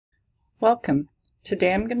Welcome.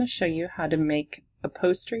 Today I'm going to show you how to make a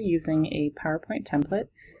poster using a PowerPoint template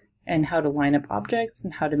and how to line up objects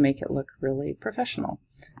and how to make it look really professional.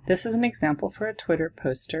 This is an example for a Twitter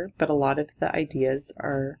poster, but a lot of the ideas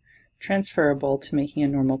are transferable to making a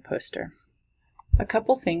normal poster. A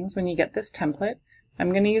couple things when you get this template.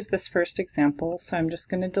 I'm going to use this first example, so I'm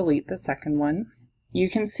just going to delete the second one. You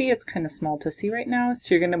can see it's kind of small to see right now,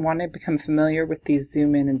 so you're going to want to become familiar with these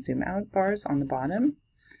zoom in and zoom out bars on the bottom.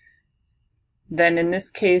 Then in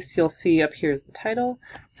this case, you'll see up here is the title.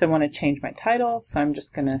 So I want to change my title. So I'm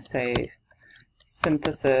just going to say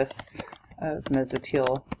synthesis of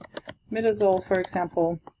mezitylmidazole, for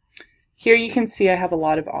example. Here you can see I have a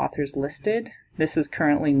lot of authors listed. This is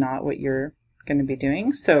currently not what you're going to be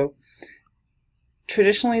doing. So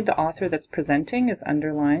traditionally the author that's presenting is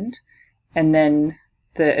underlined, and then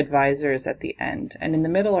the advisor is at the end. And in the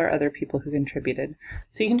middle are other people who contributed.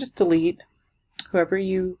 So you can just delete whoever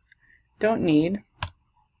you don't need.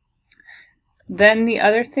 Then the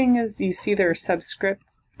other thing is you see there are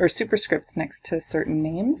subscripts or superscripts next to certain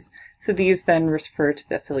names. So these then refer to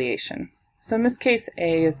the affiliation. So in this case,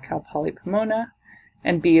 A is Cal Poly Pomona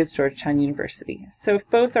and B is Georgetown University. So if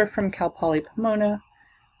both are from Cal Poly Pomona,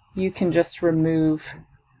 you can just remove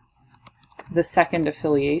the second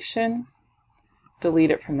affiliation,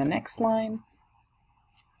 delete it from the next line,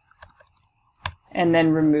 and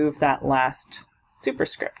then remove that last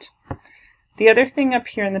superscript. The other thing up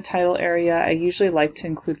here in the title area, I usually like to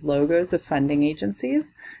include logos of funding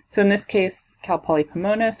agencies. So in this case, Cal Poly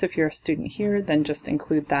Pomona, so if you're a student here, then just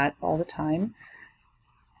include that all the time.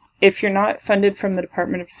 If you're not funded from the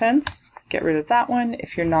Department of Defense, get rid of that one.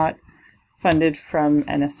 If you're not funded from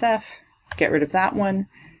NSF, get rid of that one.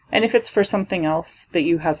 And if it's for something else that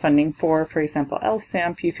you have funding for example,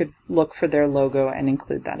 LSAMP, you could look for their logo and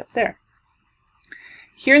include that up there.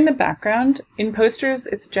 Here in the background, in posters,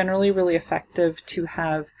 it's generally really effective to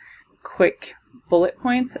have quick bullet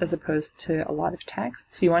points as opposed to a lot of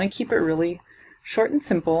text. So you want to keep it really short and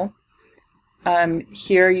simple.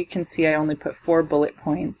 Here you can see I only put 4 bullet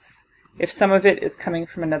points. If some of it is coming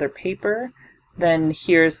from another paper, then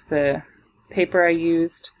here's the paper I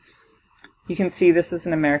used. You can see this is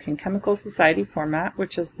an American Chemical Society format,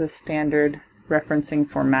 which is the standard referencing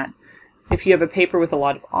format. If you have a paper with a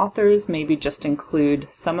lot of authors, maybe just include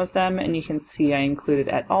some of them, and you can see I included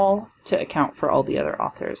et al. To account for all the other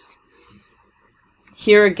authors.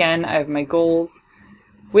 Here again, I have my goals.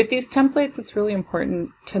 With these templates, it's really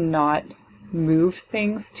important to not move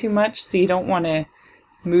things too much, so you don't want to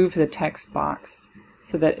move the text box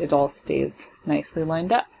so that it all stays nicely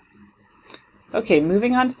lined up. Okay,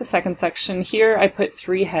 moving on to the second section. Here I put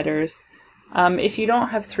 3 headers. If you don't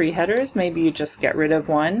have 3 headers, maybe you just get rid of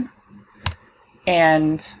one.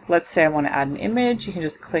 And let's say I want to add an image, you can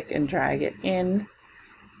just click and drag it in.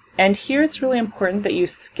 And here it's really important that you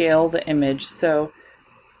scale the image. So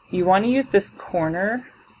you want to use this corner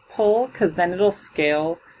pull because then it'll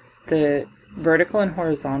scale the vertical and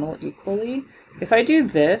horizontal equally. If I do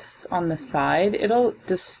this on the side, it'll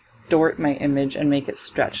distort my image and make it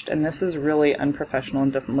stretched, and this is really unprofessional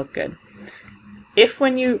and doesn't look good. If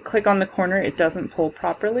when you click on the corner it doesn't pull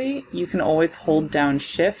properly, you can always hold down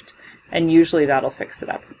Shift, and usually that'll fix it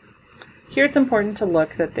up. Here it's important to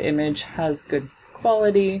look that the image has good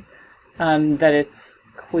quality, that it's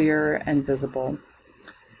clear and visible.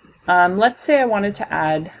 Let's say I wanted to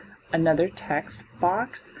add another text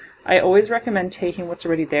box. I always recommend taking what's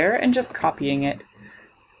already there and just copying it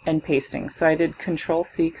and pasting. So I did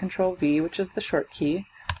Control-C, Control-V, which is the short key.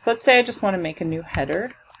 So let's say I just want to make a new header.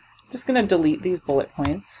 I'm just going to delete these bullet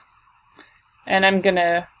points. And I'm going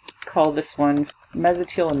to call this one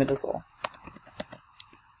mezitylmidazole.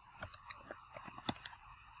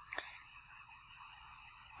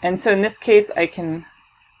 And so in this case, I can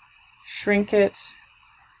shrink it.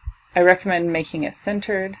 I recommend making it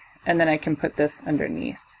centered, and then I can put this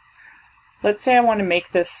underneath. Let's say I want to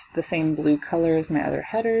make this the same blue color as my other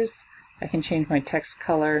headers. I can change my text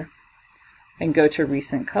color and go to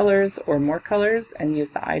recent colors or more colors and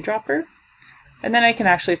use the eyedropper. And then I can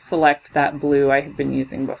actually select that blue I had been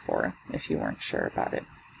using before if you weren't sure about it.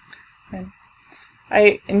 Okay.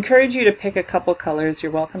 I encourage you to pick a couple colors.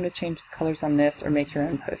 You're welcome to change the colors on this or make your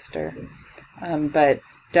own poster, but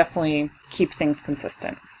definitely keep things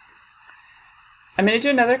consistent. I'm going to do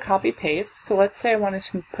another copy paste. So let's say I wanted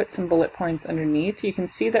to put some bullet points underneath. You can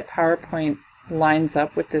see that PowerPoint lines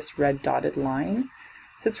up with this red dotted line.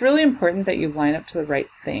 So it's really important that you line up to the right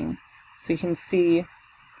thing. So you can see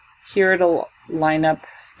here it'll line up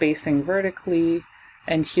spacing vertically,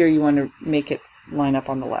 and here you want to make it line up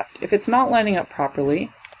on the left. If it's not lining up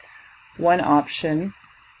properly, one option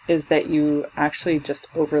is that you actually just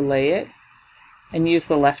overlay it and use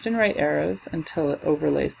the left and right arrows until it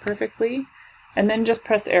overlays perfectly, and then just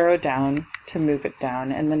press arrow down to move it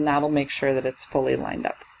down, and then that'll make sure that it's fully lined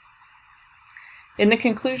up. In the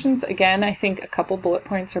conclusions, again, I think a couple bullet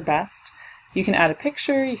points are best. You can add a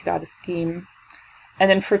picture, you could add a scheme, and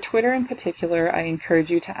then for Twitter in particular, I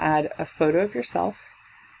encourage you to add a photo of yourself,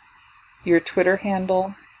 your Twitter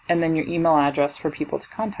handle, and then your email address for people to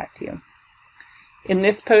contact you. In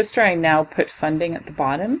this poster, I now put funding at the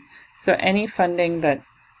bottom, so any funding that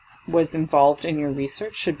was involved in your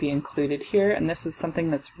research should be included here, and this is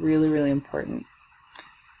something that's really, really important.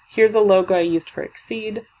 Here's a logo I used for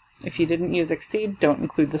Exceed. If you didn't use Exceed, don't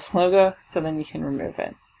include this logo, so then you can remove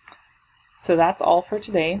it. So that's all for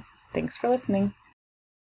today. Thanks for listening.